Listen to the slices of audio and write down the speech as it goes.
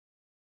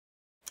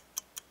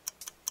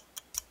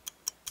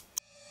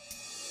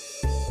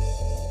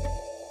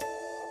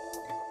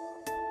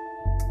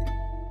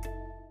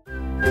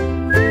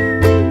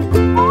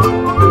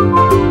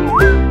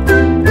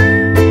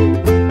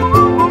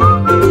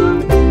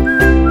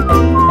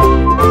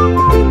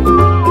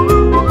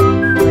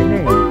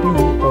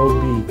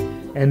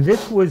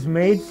was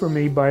made for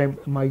me by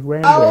my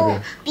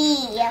granddaughter.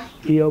 B.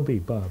 B.O.B.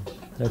 Bob.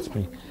 That's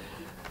me.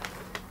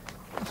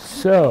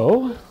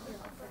 So,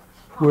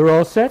 we're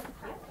all set?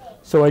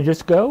 So I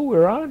just go?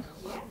 We're on?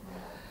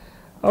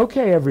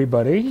 Okay,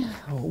 everybody.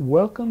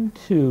 Welcome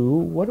to,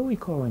 what are we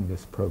calling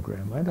this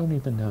program? I don't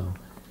even know.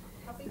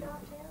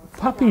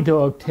 Puppy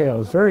Dog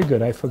Tales. Very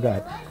good, I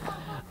forgot.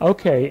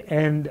 Okay,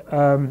 and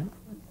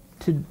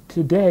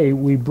today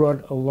we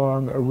brought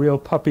along a real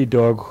puppy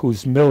dog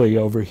who's Millie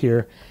over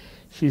here.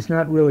 She's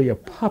not really a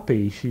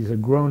puppy, she's a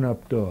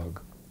grown-up dog.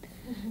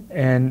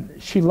 And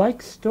she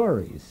likes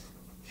stories.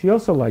 She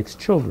also likes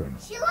children.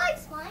 She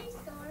likes my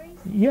stories.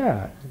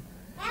 Yeah.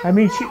 I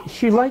mean,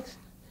 she likes...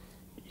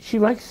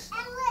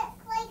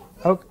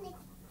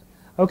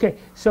 Okay,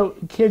 so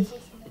kids,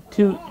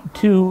 to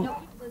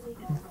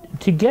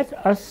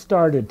get us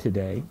started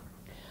today,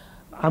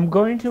 I'm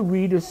going to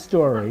read a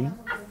story.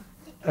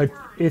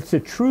 It's a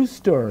true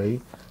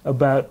story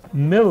about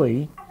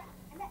Millie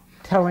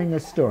telling a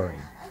story.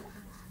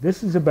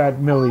 This is about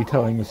Millie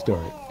telling a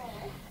story.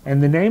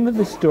 And the name of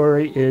the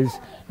story is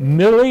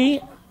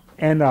Millie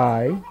and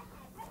I...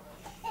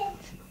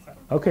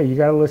 Okay, you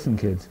gotta listen,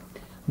 kids.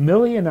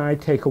 Millie and I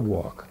take a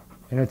walk,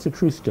 and it's a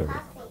true story.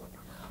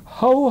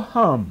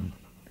 Ho-hum.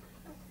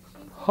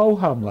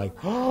 Ho-hum, like,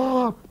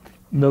 oh,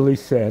 Millie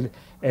said,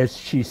 as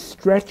she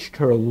stretched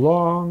her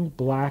long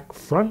black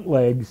front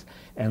legs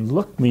and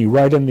looked me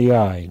right in the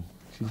eye.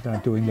 She's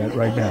not doing that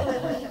right now.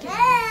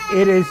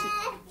 It is,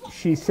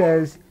 she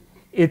says,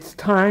 it's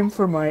time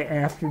for my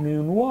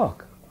afternoon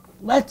walk.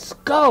 Let's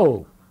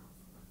go.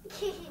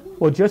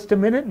 Well, just a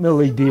minute,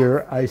 Millie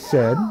dear, I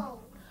said.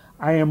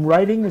 I am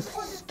writing a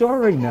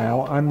story now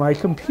on my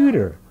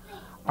computer.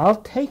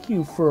 I'll take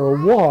you for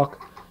a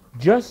walk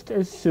just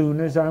as soon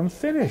as I'm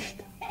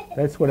finished.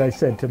 That's what I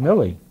said to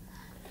Millie.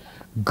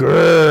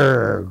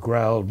 Grrr,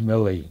 growled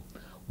Millie.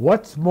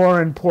 What's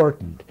more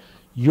important,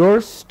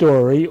 your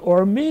story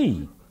or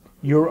me,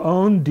 your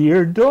own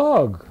dear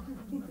dog?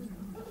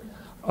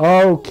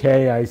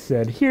 Okay, I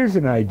said, here's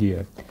an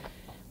idea.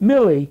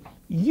 Millie,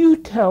 you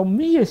tell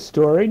me a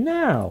story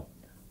now.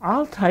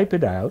 I'll type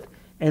it out,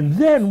 and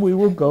then we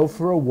will go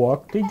for a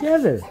walk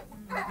together.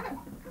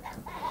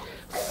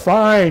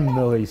 Fine,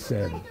 Millie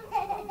said.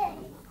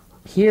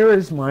 Here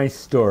is my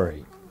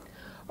story.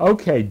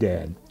 Okay,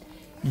 Dad.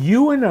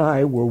 You and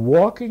I were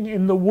walking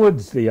in the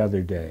woods the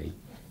other day.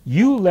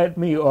 You let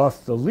me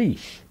off the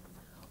leash.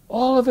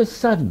 All of a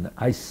sudden,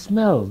 I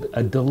smelled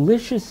a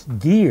delicious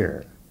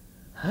deer.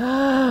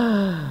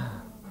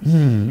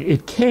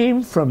 It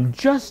came from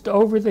just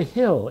over the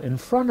hill in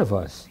front of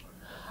us.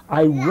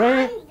 I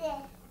ran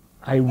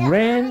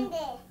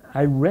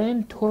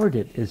toward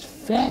it as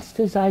fast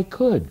as I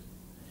could.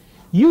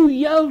 You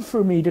yelled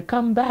for me to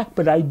come back,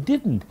 but I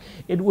didn't.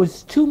 It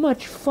was too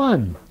much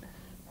fun.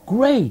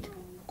 Great,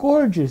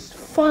 gorgeous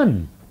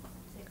fun.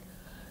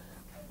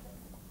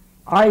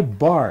 I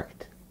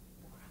barked.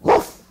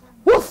 Woof,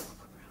 woof.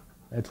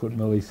 That's what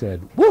Millie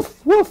said.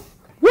 Woof, woof,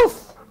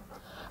 woof.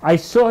 I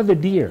saw the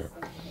deer.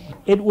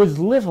 It was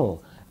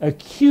little, a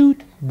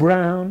cute,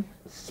 brown,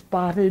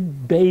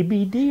 spotted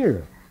baby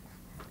deer.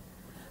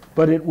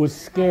 But it was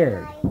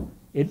scared.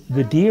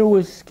 The deer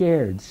was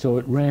scared, so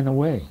it ran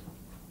away.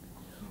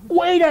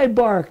 Wait, I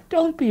barked.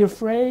 Don't be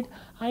afraid.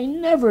 I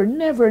never,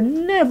 never,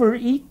 never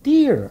eat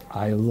deer,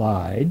 I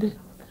lied.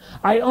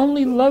 I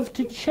only love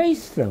to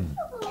chase them.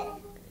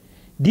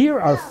 Deer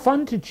are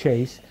fun to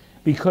chase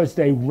because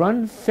they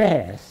run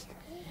fast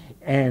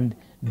and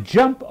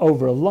jump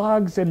over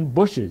logs and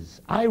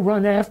bushes. I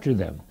run after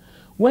them.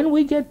 When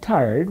we get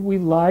tired, we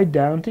lie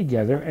down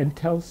together and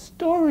tell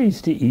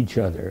stories to each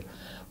other.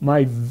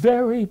 My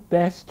very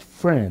best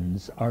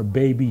friends are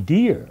baby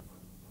deer.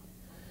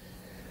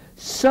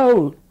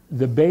 So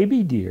the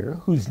baby deer,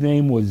 whose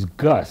name was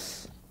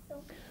Gus,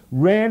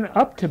 ran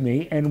up to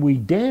me and we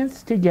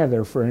danced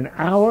together for an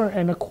hour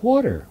and a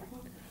quarter.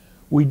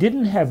 We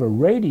didn't have a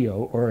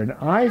radio or an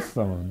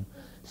iPhone,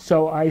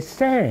 so I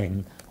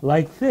sang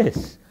like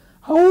this.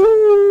 Oh,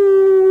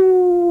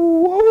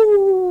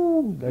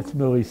 oh. That's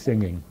Millie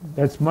singing.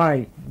 That's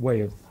my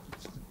way of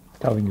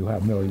telling you how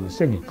Millie was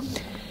singing.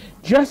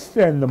 Just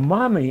then the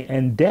mommy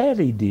and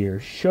daddy deer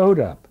showed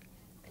up,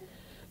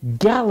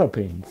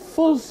 galloping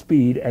full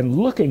speed and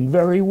looking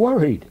very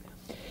worried.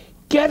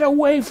 Get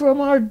away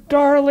from our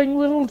darling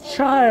little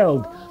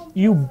child,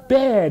 you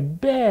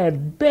bad,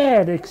 bad,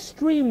 bad,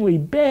 extremely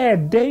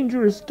bad,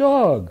 dangerous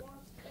dog,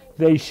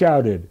 they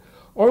shouted,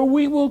 or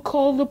we will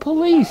call the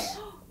police.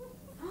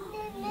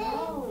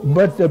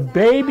 But the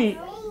baby...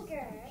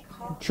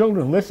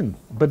 Children, listen.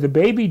 But the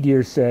baby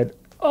deer said,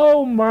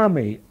 oh,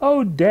 Mommy,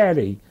 oh,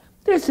 Daddy,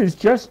 this is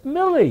just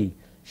Millie.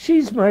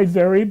 She's my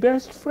very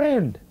best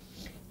friend.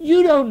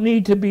 You don't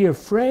need to be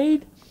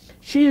afraid.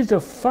 She is a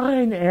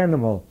fine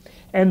animal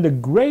and the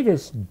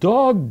greatest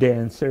dog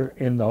dancer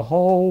in the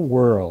whole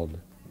world.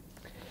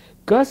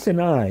 Gus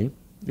and I,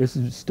 this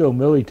is still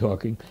Millie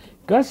talking,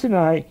 Gus and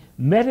I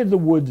met in the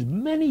woods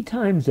many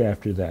times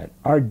after that.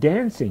 Our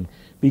dancing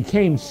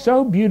became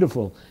so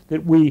beautiful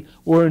that we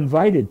were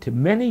invited to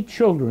many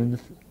children's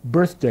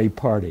birthday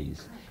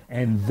parties.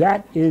 And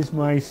that is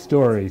my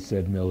story,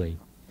 said Millie.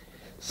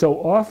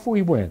 So off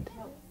we went,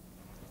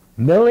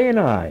 Millie and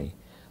I,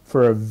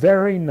 for a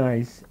very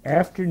nice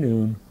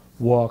afternoon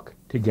walk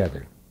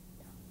together.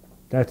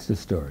 That's the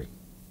story.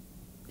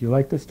 Do you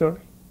like the story?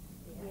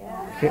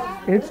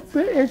 Yeah.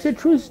 It's a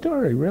true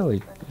story,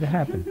 really. It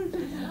happened.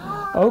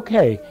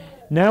 Okay,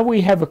 now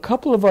we have a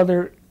couple of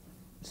other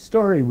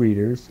story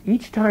readers.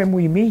 Each time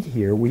we meet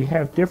here, we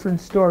have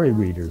different story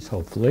readers,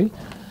 hopefully.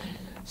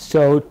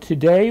 So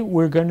today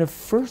we're going to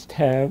first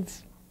have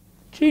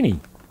Jeannie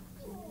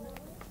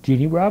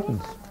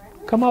Robbins.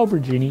 Come over,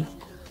 Jeannie.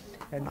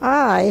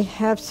 I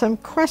have some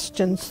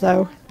questions,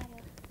 though.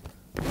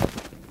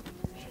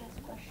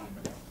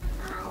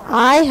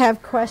 I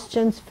have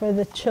questions for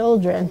the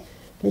children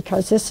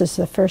because this is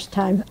the first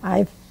time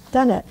I've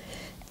done it.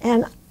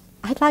 And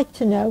I'd like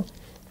to know,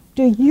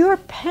 do your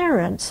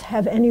parents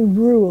have any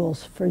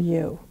rules for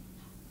you?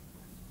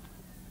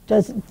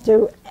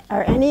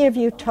 Are any of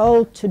you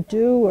told to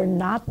do or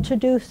not to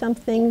do some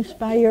things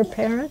by your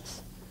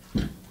parents?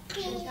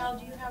 Chantal,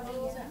 do you have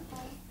rules at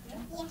home? Yeah.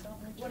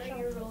 What are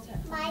your rules at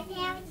home? My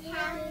parents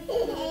have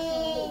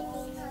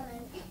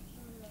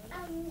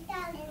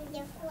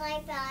you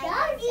fly by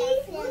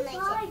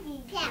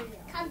Doggy, Pam,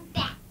 come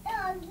back.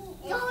 Doggy.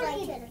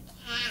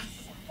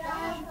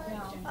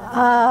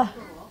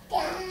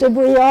 Did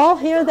we all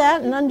hear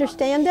that and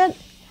understand it? And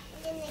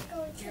then they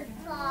go too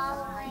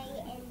far away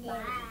and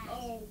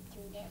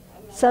do them.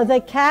 So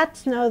the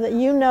cats know that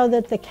you know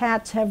that the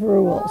cats have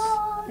rules.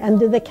 And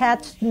do the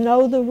cats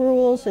know the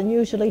rules and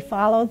usually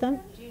follow them?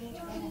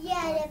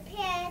 Yeah, the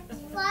parents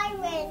fly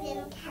with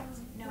them.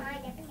 Cats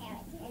find the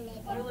parents and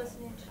they listen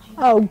to you.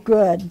 Oh,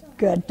 good,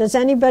 good. Does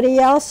anybody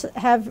else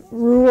have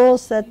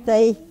rules that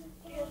they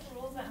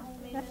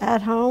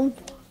at home?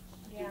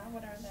 Yeah,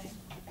 what are they?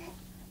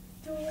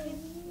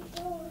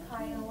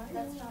 Kyle,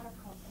 that's not a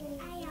problem.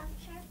 I have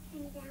sharp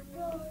things out.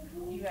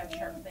 You have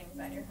sharp things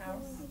at your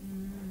house?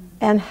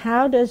 And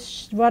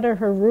what are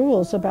her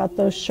rules about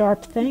those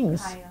sharp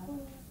things? Kyle.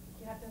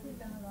 You have to leave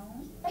them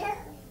alone?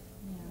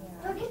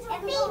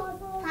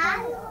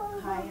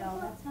 Kyle,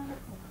 that's not a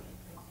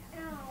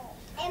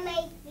And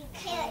my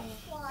parents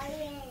fly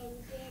in.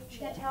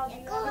 Chantal, do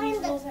you have any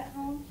rules at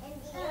home?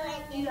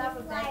 Do you have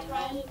a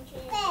bedtime?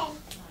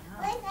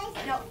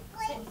 No.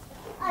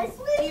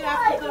 Do you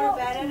have to go to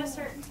bed at a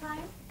certain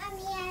time? I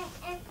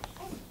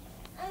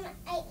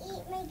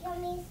eat my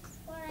gummies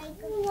before I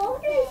go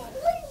to bed.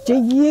 Do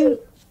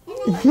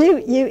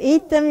you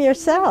eat them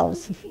yourselves?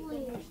 All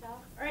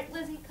right,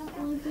 Lizzie, come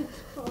on.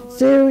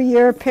 Do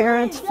your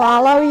parents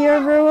follow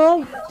your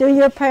rule? Do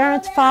your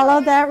parents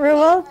follow that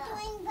rule?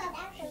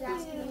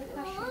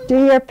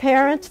 Do your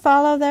parents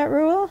follow that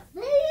rule?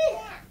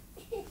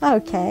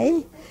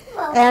 Okay.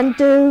 And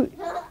do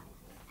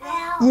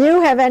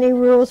you have any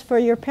rules for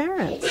your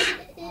parents?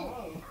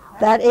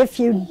 That if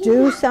you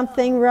do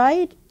something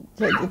right,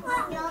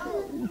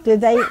 do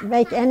they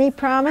make any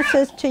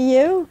promises to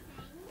you?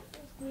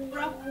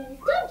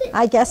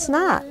 I guess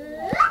not.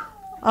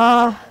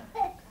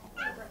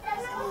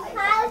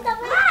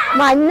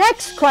 My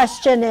next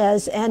question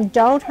is, and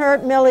don't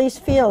hurt Millie's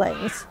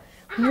feelings,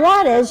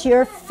 what is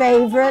your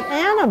favorite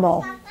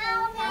animal?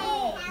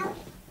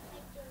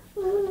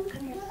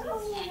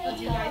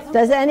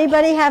 Does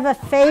anybody have a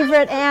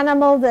favorite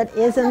animal that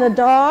isn't a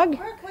dog?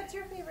 Mark, what's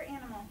your favorite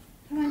animal?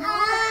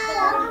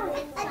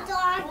 A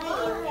dog.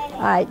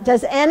 All right.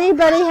 Does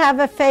anybody have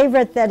a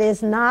favorite that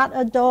is not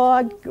a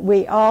dog?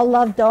 We all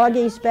love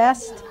doggies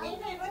best.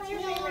 What's your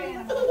favorite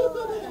animal?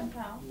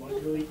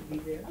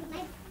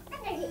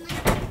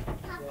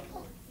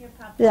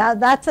 Chantal? Yeah,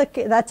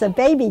 that's a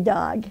baby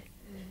dog.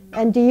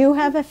 And do you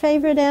have a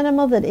favorite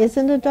animal that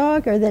isn't a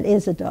dog or that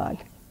is a dog?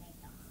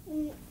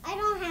 I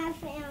don't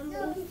have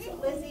animals.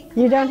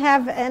 You don't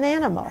have an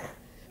animal.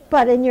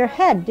 But in your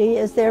head,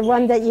 is there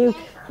one that you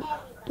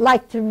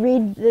like to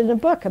read in a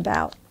book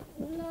about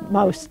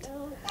most?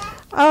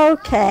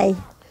 Okay.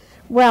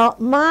 Well,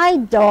 my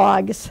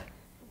dogs,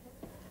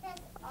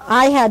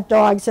 I had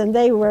dogs and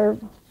they were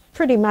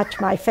pretty much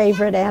my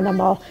favorite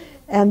animal,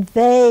 and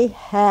they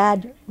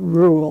had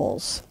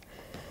rules.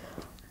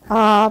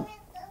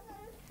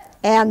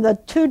 And the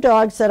two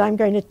dogs that I'm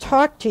going to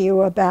talk to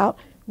you about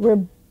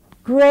were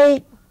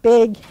great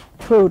big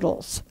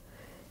poodles.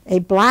 A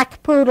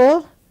black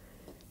poodle,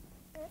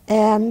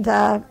 and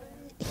well,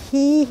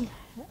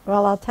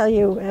 I'll tell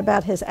you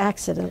about his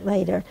accident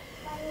later,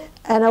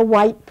 and a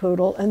white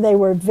poodle, and they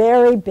were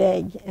very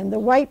big. And the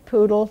white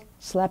poodle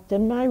slept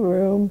in my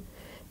room,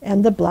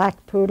 and the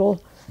black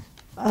poodle,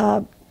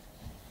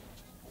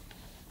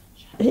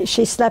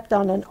 she slept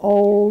on an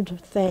old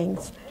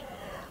things.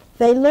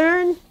 They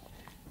learn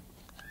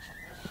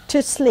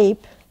to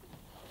sleep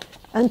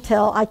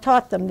until I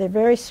taught them. They're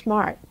very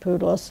smart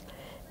poodles,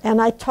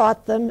 and I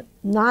taught them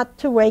not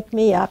to wake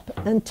me up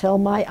until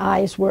my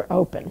eyes were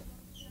open.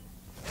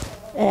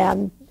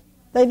 And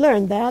They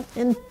learned that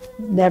and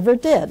never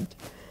did.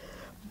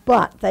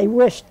 But they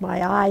wished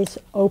my eyes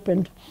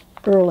opened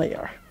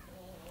earlier.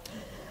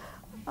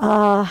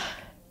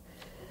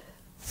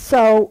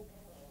 So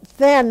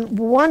then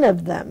one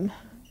of them,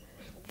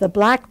 the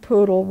black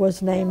poodle,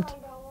 was named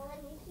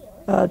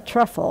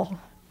Truffle,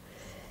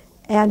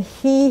 and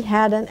he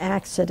had an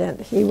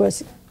accident. He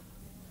was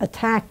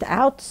attacked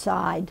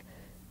outside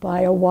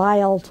by a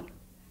wild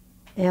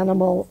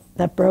animal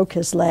that broke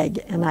his leg,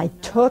 and I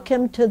took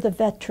him to the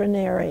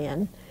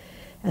veterinarian,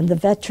 and the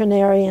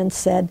veterinarian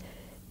said,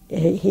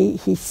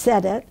 he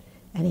said it,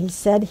 and he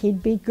said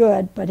he'd be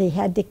good, but he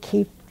had to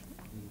keep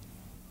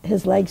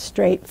his leg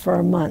straight for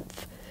a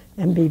month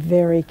and be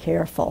very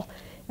careful.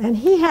 And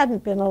he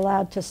hadn't been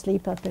allowed to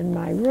sleep up in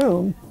my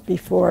room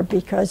before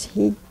because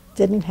he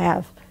didn't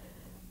have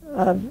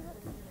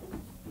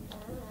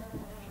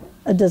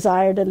a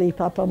desire to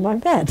leap up on my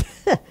bed.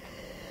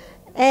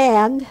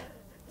 And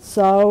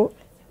so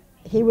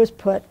he was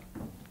put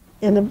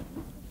in a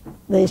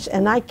leash,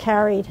 and I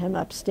carried him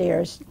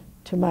upstairs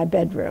to my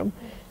bedroom.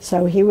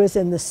 So he was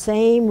in the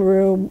same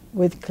room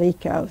with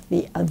Clico,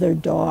 the other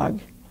dog.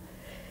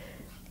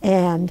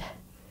 And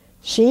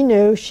she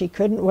knew she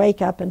couldn't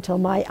wake up until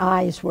my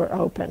eyes were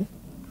open,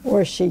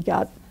 or she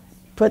got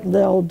put in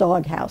the old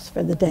doghouse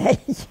for the day.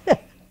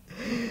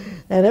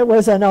 And it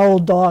was an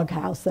old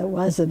doghouse. It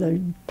wasn't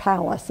a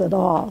palace at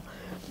all.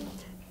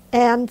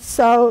 And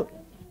so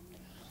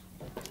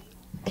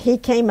he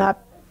came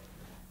up,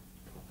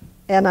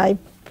 and I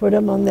put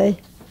him on the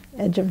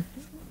edge of,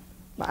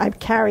 I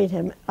carried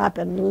him up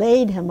and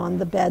laid him on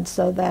the bed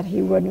so that he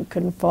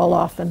couldn't fall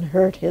off and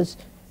hurt his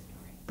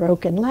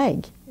broken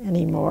leg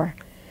anymore.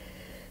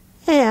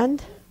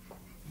 And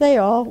they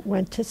all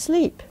went to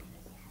sleep.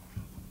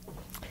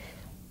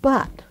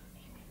 But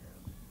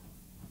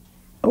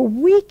a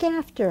week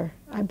after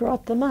I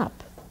brought them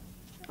up,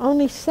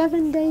 only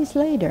 7 days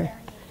later,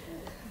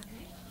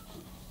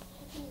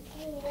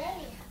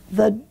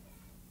 the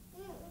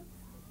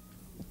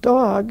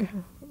dog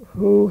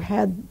who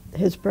had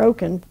his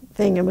broken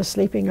thing and was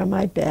sleeping on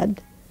my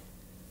bed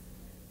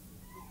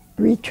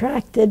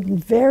retracted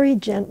and very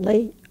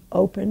gently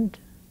opened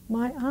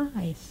my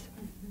eyes.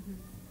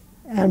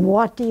 And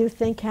what do you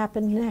think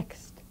happened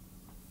next?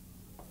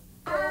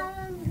 Drive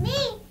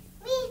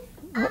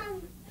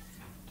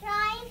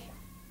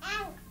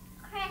and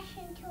crash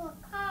into a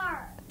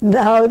car.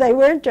 No, they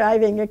weren't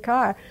driving a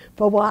car.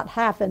 But what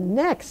happened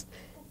next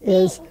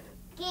is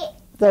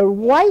the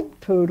white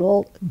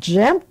poodle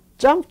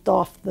jumped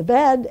off the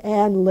bed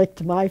and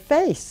licked my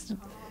face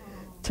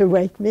to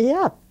wake me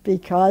up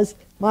because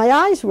my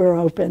eyes were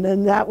open,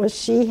 and that was,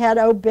 she had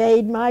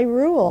obeyed my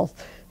rules.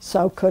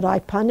 So could I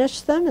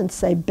punish them and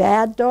say,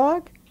 bad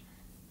dog?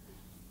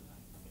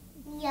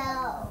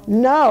 No.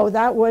 No,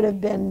 that would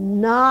have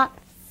been not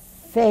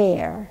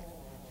fair.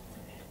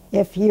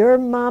 If your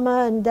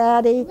mama and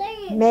daddy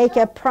make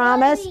a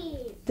promise,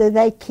 do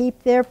they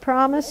keep their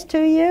promise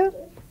to you?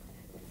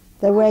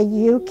 The way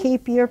you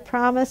keep your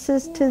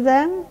promises to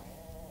them?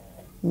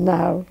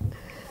 No.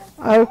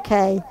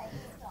 Okay.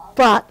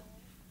 But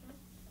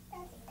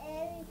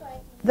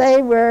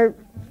they were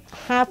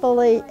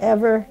happily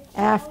ever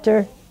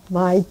after,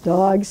 my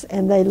dogs,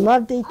 and they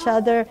loved each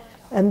other,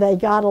 and they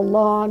got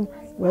along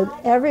with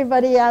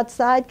everybody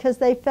outside because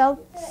they felt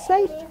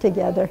safe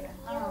together.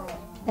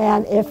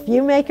 And if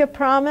you make a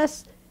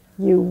promise,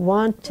 you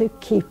want to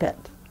keep it.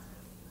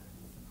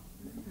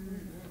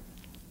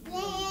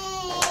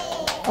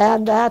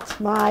 And that's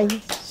my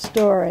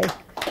story.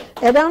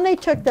 It only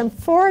took them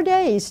 4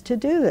 days to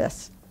do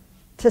this,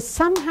 to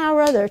somehow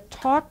or other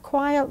talk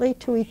quietly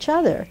to each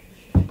other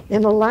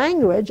in a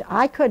language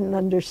I couldn't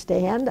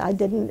understand.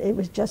 It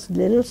was just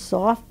little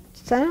soft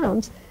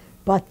sounds,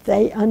 but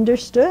they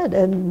understood.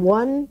 And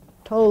one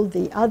told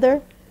the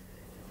other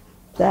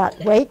that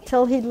wait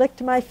till he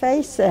licked my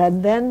face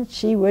and then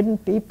she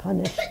wouldn't be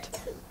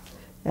punished.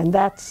 And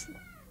that's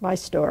my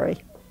story.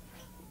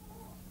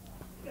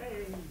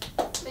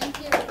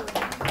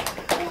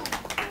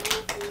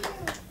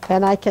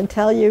 And I can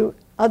tell you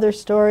other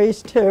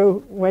stories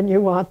too when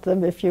you want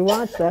them, if you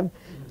want them.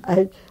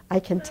 I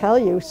can tell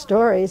you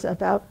stories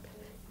about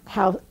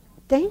how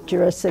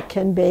dangerous it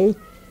can be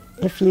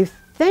if you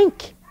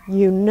think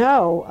you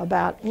know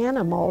about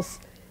animals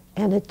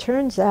and it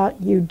turns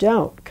out you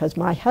don't, because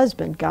my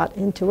husband got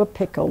into a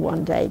pickle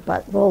one day,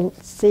 but we'll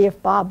see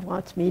if Bob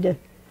wants me to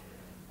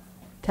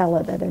tell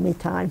it at any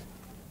time.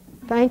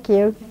 Thank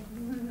you.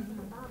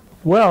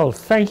 Well,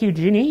 thank you,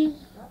 Jeannie.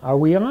 Are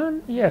we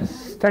on?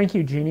 Yes. Thank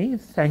you, Jeannie.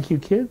 Thank you,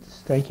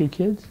 kids. Thank you,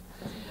 kids.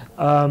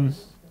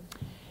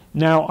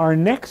 Now, our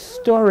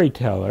next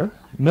storyteller,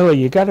 Millie,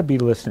 you got to be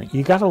listening.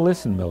 You got to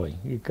listen, Millie.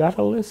 You got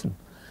to listen.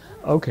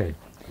 Okay.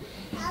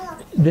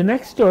 The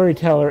next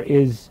storyteller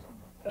is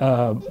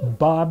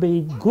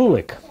Bobby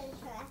Gulick,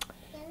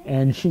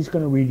 and she's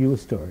going to read you a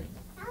story.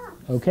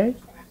 Okay?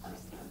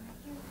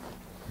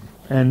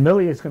 And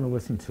Millie is going to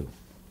listen too.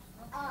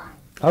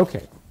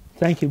 Okay.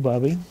 Thank you,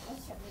 Bobby.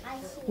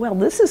 Well,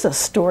 this is a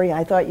story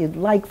I thought you'd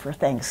like for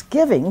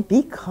Thanksgiving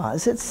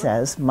because it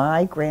says,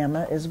 "My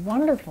grandma is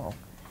wonderful."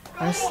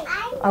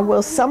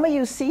 Will some of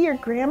you see your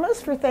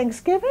grandmas for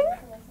Thanksgiving?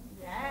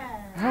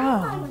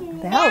 Oh,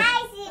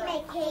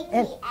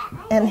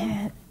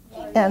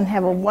 and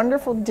have a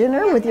wonderful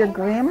dinner with your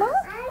grandma?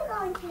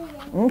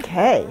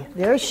 Okay,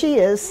 there she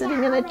is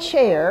sitting in a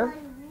chair.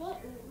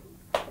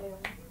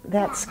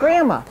 That's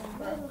Grandma.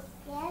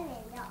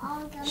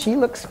 She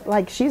looks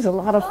like she's a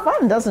lot of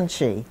fun, doesn't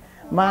she?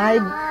 My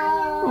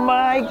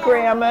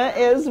grandma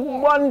is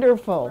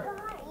wonderful.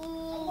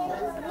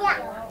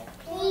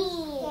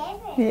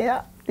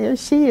 Yeah, there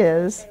she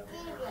is.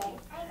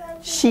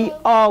 She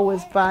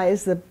always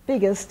buys the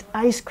biggest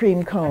ice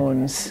cream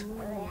cones.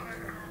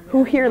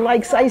 Who here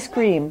likes ice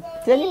cream?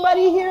 Does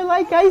anybody here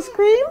like ice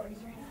cream?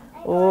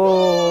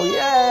 Oh,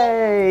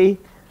 yay!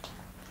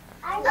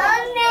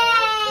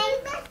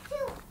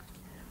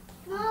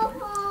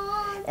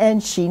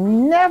 And she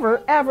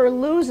never ever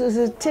loses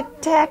a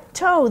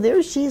tic-tac-toe.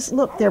 There she is.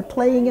 Look, they're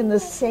playing in the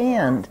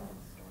sand.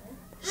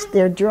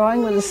 They're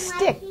drawing with a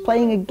stick,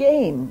 playing a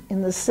game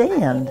in the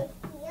sand.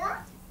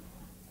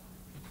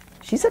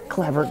 She's a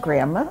clever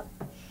grandma.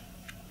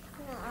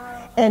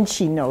 And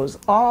she knows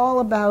all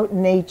about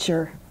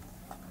nature.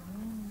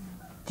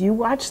 Do you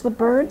watch the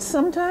birds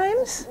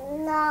sometimes?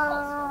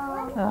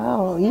 No.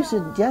 Oh, you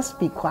should just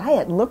be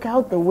quiet and look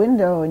out the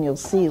window and you'll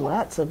see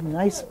lots of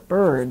nice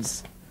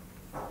birds.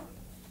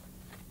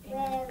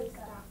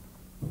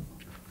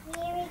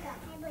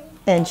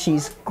 And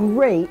she's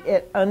great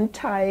at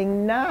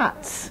untying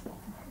knots.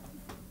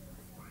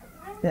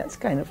 That's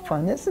kind of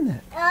fun, isn't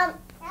it?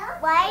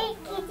 Why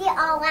is it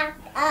all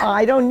wrapped up?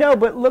 I don't know,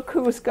 but look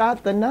who's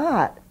got the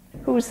knot.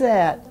 Who's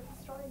that?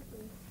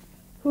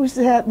 Who's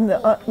that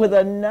with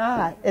a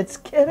knot? It's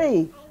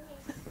Kitty.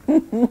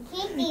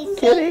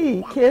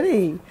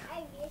 Kitty.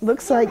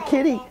 Looks like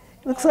Kitty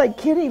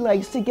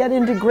likes to get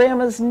into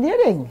Grandma's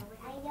knitting.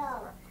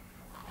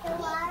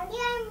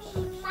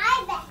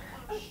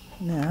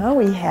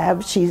 Now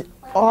she's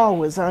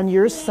always on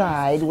your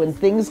side when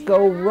things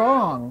go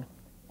wrong.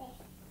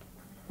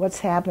 What's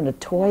happened? A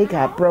toy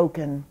got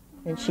broken,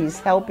 and she's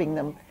helping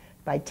them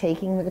by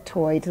taking the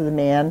toy to the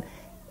man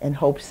in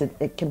hopes that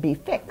it can be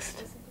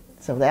fixed.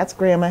 So that's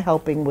Grandma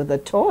helping with a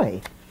toy.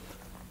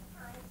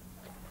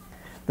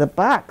 The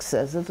box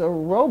says it's a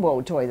robo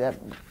toy. That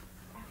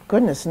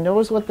goodness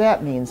knows what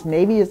that means.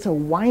 Maybe it's a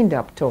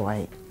wind-up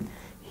toy.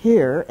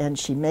 Here, and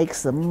she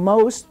makes the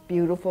most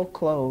beautiful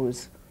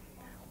clothes.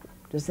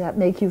 Does that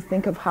make you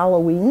think of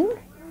Halloween?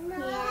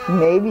 Yeah.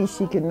 Maybe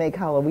she can make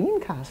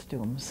Halloween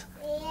costumes.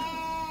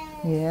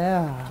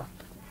 Yeah.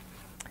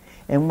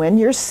 And when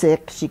you're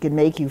sick, she can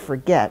make you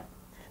forget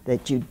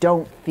that you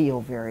don't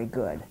feel very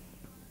good.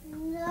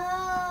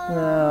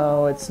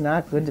 No, it's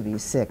not good to be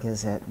sick,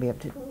 is it? We have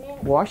to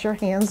wash our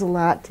hands a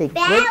lot, take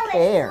good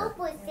care. I was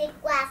super sick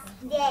last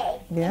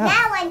day. Yeah. And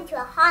I went to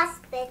a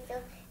hospital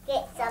to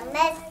get some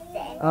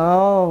medicine.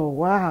 Oh,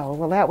 wow.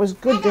 Well, that was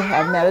good to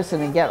have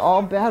medicine and get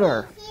all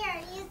better.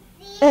 Here, you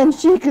see? And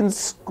she can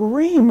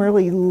scream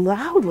really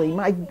loudly.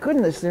 My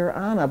goodness, they're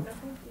on a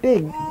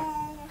big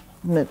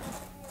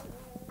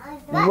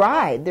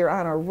ride. They're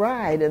on a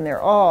ride and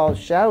they're all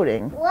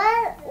shouting.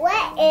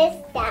 What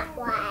is that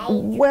ride?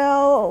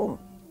 Well,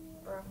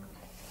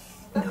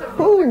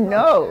 who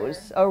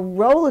knows? A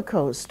roller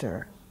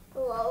coaster.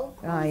 Hello?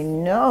 I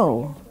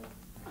know.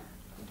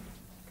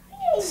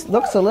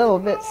 Looks a little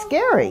bit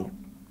scary.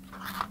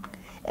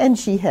 And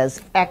she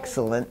has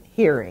excellent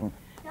hearing.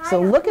 So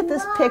look at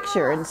this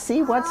picture and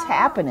see what's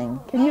happening.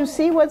 Can you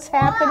see what's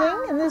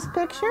happening in this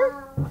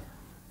picture?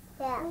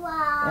 Yeah.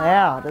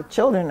 Yeah, the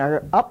children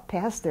are up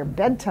past their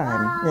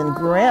bedtime, and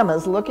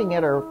Grandma's looking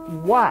at her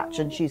watch,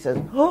 and she says,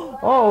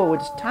 "Oh,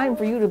 it's time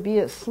for you to be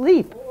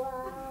asleep."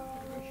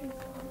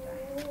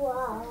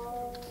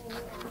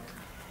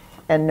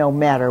 And no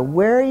matter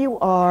where you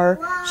are,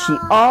 she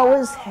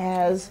always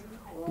has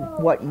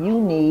what you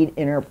need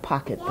in her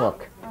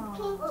pocketbook.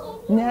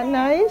 Isn't that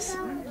nice?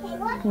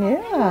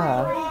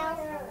 Yeah.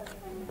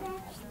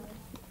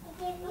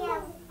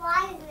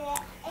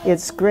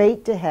 It's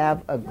great to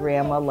have a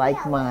grandma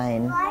like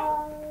mine.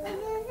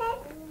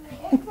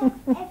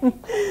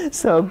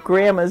 So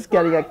Grandma's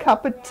getting a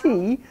cup of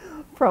tea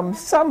from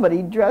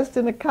somebody dressed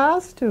in a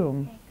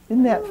costume.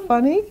 Isn't that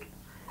funny?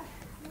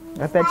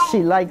 I bet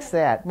she likes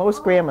that.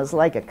 Most grandmas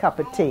like a cup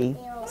of tea.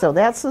 So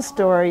that's the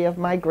story of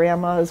My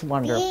Grandma is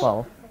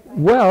Wonderful.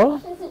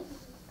 Well,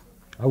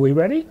 are we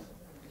ready?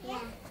 Yeah.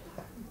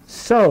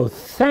 So,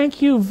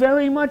 thank you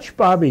very much,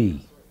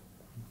 Bobby.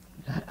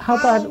 How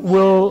about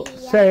we'll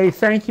say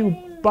thank you,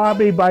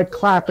 Bobby, by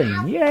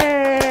clapping.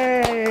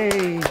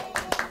 Yay!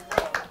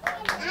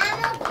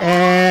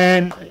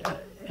 And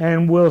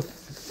we'll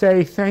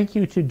say thank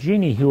you to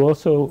Jeannie, who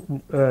also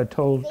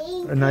told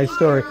a nice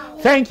story.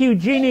 Thank you,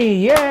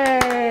 Jeannie.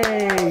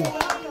 Yay!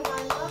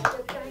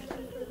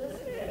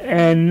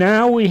 And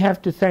now we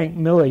have to thank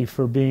Millie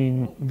for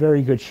being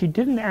very good.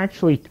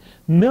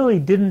 Millie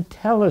didn't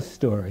tell a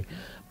story,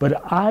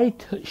 But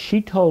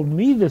she told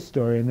me the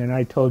story, and then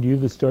I told you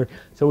the story,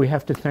 so we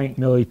have to thank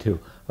Millie too.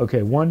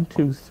 Okay, 1,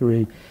 2,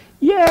 3.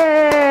 Yay!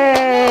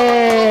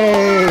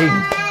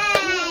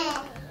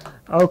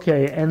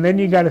 Okay, and then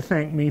you got to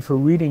thank me for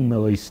reading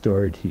Millie's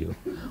story to you.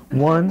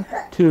 1,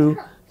 2,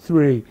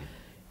 3.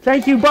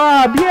 Thank you,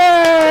 Bob! Yay!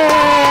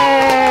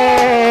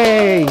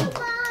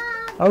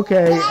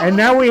 Okay, and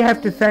now we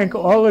have to thank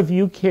all of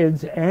you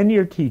kids and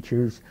your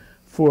teachers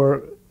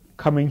for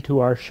coming to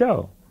our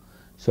show.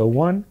 So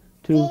 1,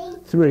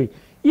 2, 3.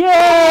 Yay!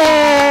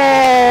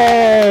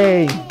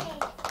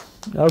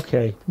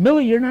 Okay.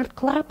 Millie, you're not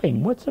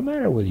clapping. What's the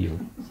matter with you?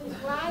 She's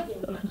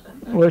wagging.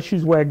 Well,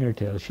 she's wagging her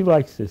tail. She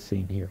likes this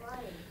scene here.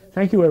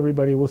 Thank you,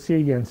 everybody. We'll see you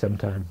again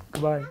sometime.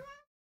 Goodbye.